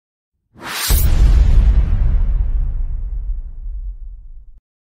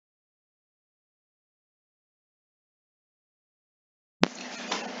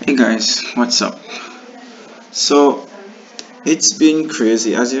Hey guys, what's up? So it's been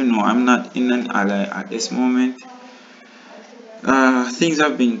crazy. As you know, I'm not in an ally at this moment. Things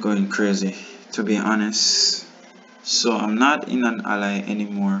have been going crazy, to be honest. So I'm not in an ally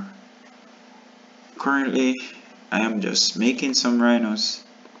anymore. Currently, I am just making some rhinos.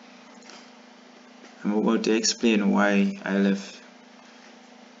 I'm about to explain why I left.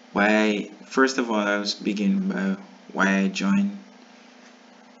 First of all, I was begin by why I joined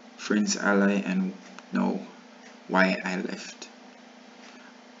Friends Ally and now why I left.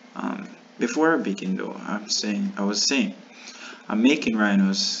 Before I begin though, I was saying I'm making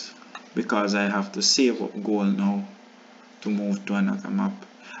rhinos because I have to save up gold now to move to another map.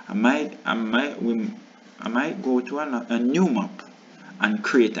 I might go to a new map and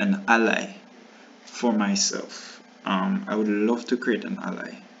create an ally for myself. I would love to create an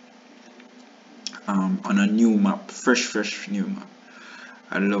ally on a new map, fresh new map.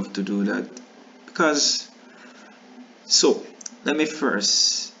 I'd love to do that because so let me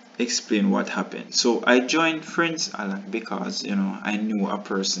first explain what happened. So I joined Friends Ally because I knew a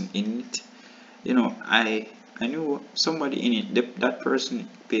person in it. I knew somebody in it. That person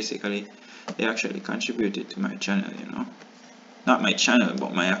basically they actually contributed to my channel. Not my channel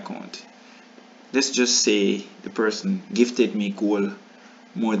but my account. Let's just say the person gifted me gold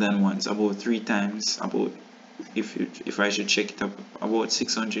more than once, about 3 times. About if I should check it up, about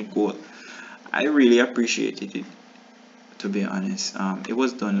 600 gold. I really appreciated it, to be honest. It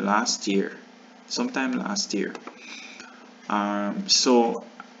was done last year, sometime last year. So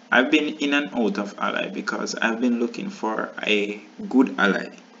I've been in and out of ally because I've been looking for a good ally.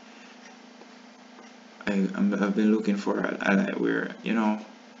 I've been looking for an ally where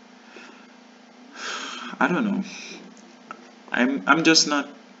I don't know. I'm just not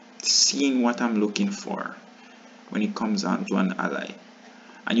seeing what I'm looking for when it comes on to an ally,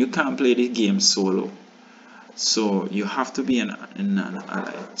 and you can't play this game solo. So you have to be in an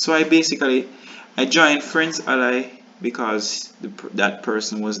ally. So I joined Friends Ally because that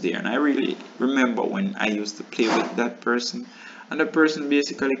person was there, and I really remember when I used to play with that person, and the person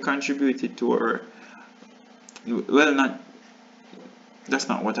basically contributed to our, well, not, that's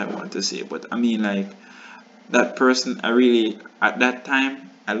not what I want to say, but I mean, like, that person, I really, at that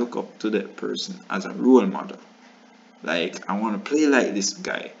time, I look up to that person as a role model. Like, I want to play like this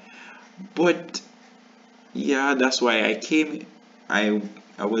guy. But yeah, that's why I came. I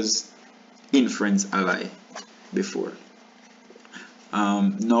was in Friends Ally before.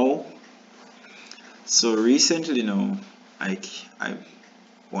 No. So recently, no, I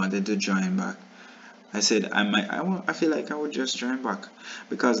wanted to join back. I said I feel like I would just join back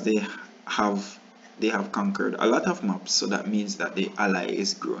because have they have conquered a lot of maps, so that means that the ally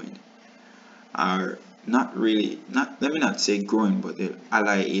is growing. Are not really, not, let me not say growing, but the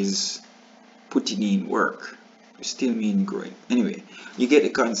ally is putting in work. Still mean growing. Anyway, you get the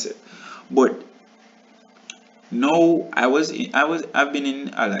concept. But no, I've been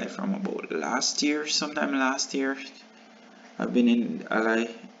in ally from about last year, sometime last year. I've been in ally,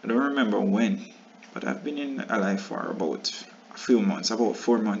 I don't remember when, but I've been in ally for about a few months, about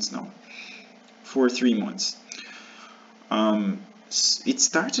 4 months now. 3 months. It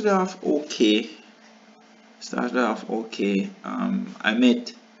started off okay. I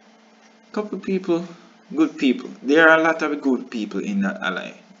met a couple people, good people. There are a lot of good people in that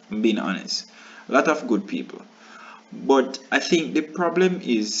ally, I'm being honest. A lot of good people. But I think the problem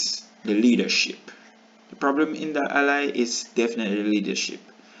is the leadership. The problem in the ally is definitely leadership.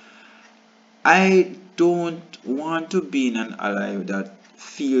 I don't want to be in an ally that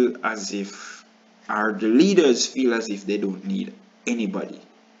feel as if, or the leaders feel as if they don't need anybody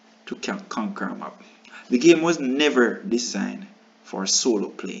to conquer a map. The game was never designed for solo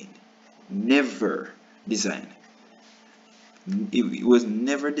playing. Never designed. It was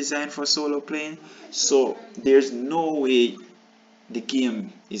never designed for solo playing. So there's no way the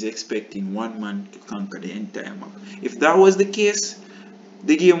game is expecting one man to conquer the entire map. If that was the case,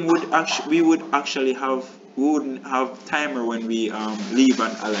 the game would actually we wouldn't have timer when we leave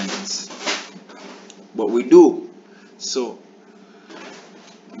an alliance, but we do. So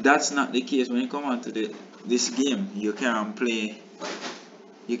that's not the case when you come on to this game. You can't play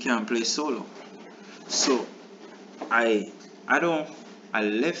solo. So I don't, I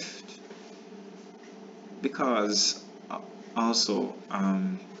left because also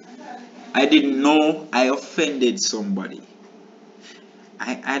I didn't know I offended somebody.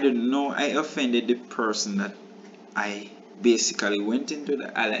 I didn't know I offended the person that I basically went into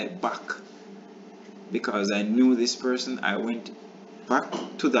the ally back, because I knew this person. I went back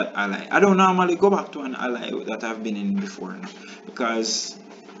to that ally. I don't normally go back to an ally that I've been in before now, because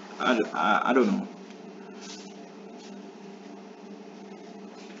I don't know.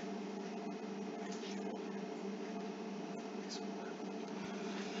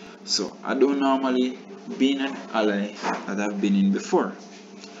 So I don't normally be in an ally that I've been in before,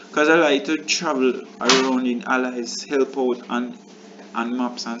 because I like to travel around in allies, help out on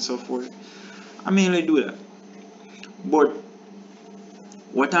maps and so forth. I mainly do that. But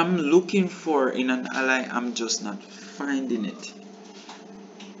what I'm looking for in an ally, I'm just not finding it.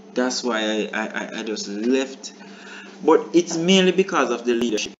 That's why I just left. But it's mainly because of the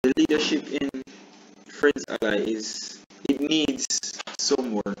leadership. The leadership in Friends Ally it needs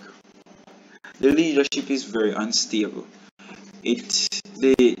some work. The leadership is very unstable. It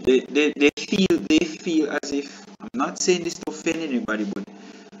they feel as if, I'm not saying this to offend anybody, but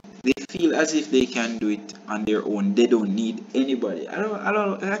they feel as if they can do it on their own. They don't need anybody.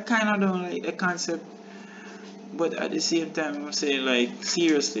 I kind of don't like the concept, but at the same time, I'm saying, like,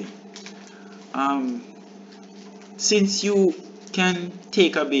 seriously, um, since you can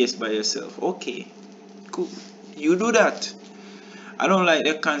take a base by yourself, okay, cool, you do that. I don't like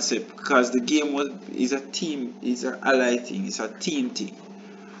the concept because the game is a team, is an ally thing, it's a team thing.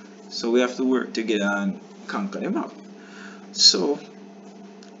 So we have to work together and conquer them up. So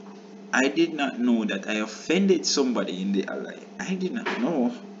I did not know that I offended somebody in the ally. I did not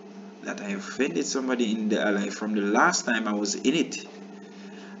know that I offended somebody in the ally from the last time I was in it.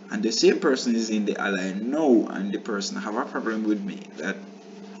 And the same person is in the ally now, and the person have a problem with me. That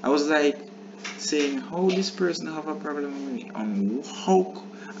I was like saying, how this person have a problem with me? How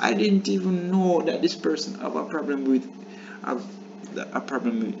I didn't even know that this person have a problem with a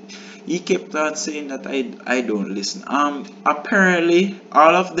problem with. He kept on saying that I don't listen. Apparently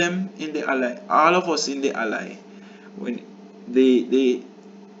all of them in the ally, all of us in the ally, when they the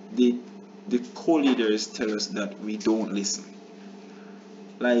the co-leaders tell us that we don't listen.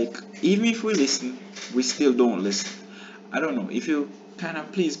 Like, even if we listen, we still don't listen. I don't know. If you kind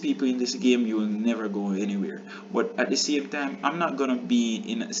of please people in this game, you will never go anywhere. But at the same time, I'm not gonna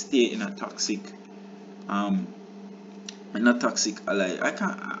stay in a toxic um ally.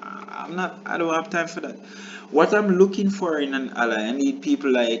 I don't have time for that. What I'm looking for in an ally, I need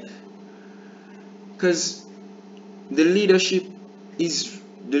people like, because the leadership is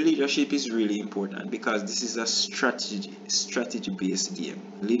the leadership is really important, because this is a strategy based game.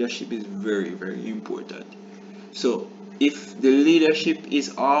 Leadership is very important. So if the leadership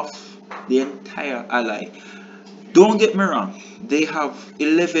is off, the entire ally, don't get me wrong, they have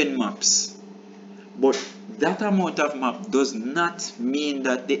 11 maps, but that amount of map does not mean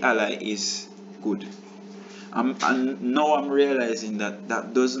that the ally is good. And now I'm realizing that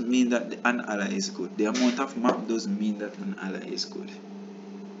that doesn't mean that an ally is good. The amount of map doesn't mean that an ally is good.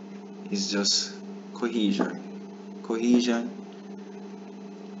 It's just cohesion,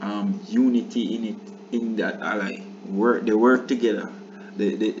 unity in that ally. They work together.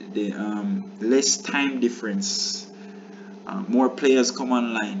 Less time difference. More players come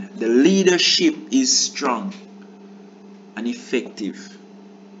online. The leadership is strong and effective.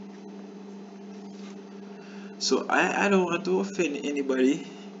 So I don't want to offend anybody,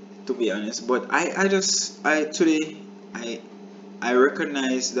 to be honest, but today I I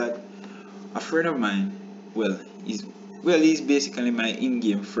recognize that a friend of mine, well, he's basically my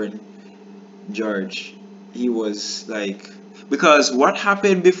in-game friend, George. He was like, because what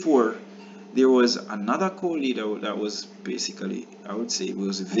happened before, there was another co-leader that was basically, I would say,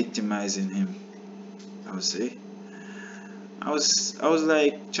 was victimizing him. I would say. I was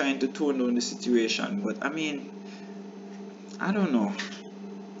like trying to tone down the situation, but I mean, I don't know.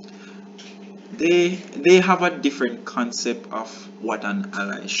 They have a different concept of what an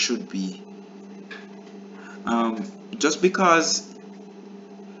ally should be. Um, just because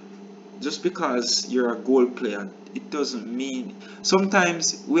just because you're a goal player, it doesn't mean.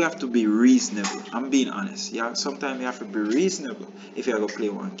 Sometimes we have to be reasonable. I'm being honest. Yeah, sometimes you have to be reasonable if you're gonna play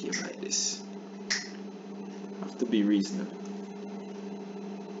one game like this. You have to be reasonable.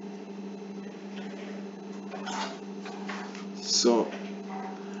 So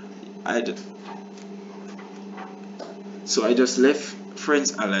I ju- I just left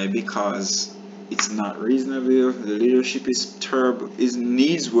Friends Ally because it's not reasonable. The leadership is terrible. It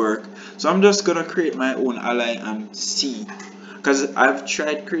needs work. So I'm just gonna create my own ally and see. Because I've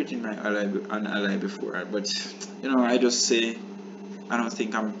tried creating my an ally before, but I just say I don't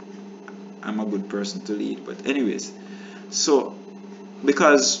think I'm a good person to lead. But anyways, so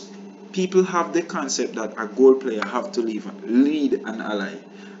because people have the concept that a goal player have to lead an ally,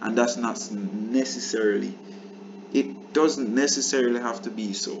 and that's not necessarily. It doesn't necessarily have to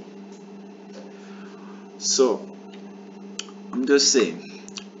be so. So I'm just saying,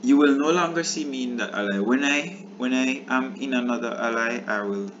 You will no longer see me in that ally. When I am in another ally, I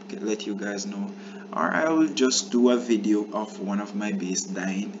will let you guys know, or I will just do a video of one of my base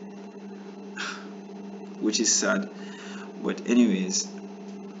dying, which is sad. But anyways,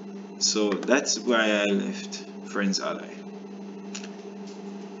 so that's why I left Friends Ally.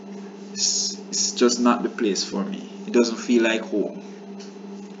 It's just not the place for me. It doesn't feel like home.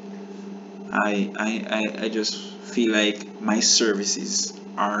 I just feel like my services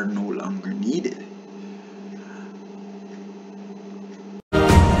are no longer needed.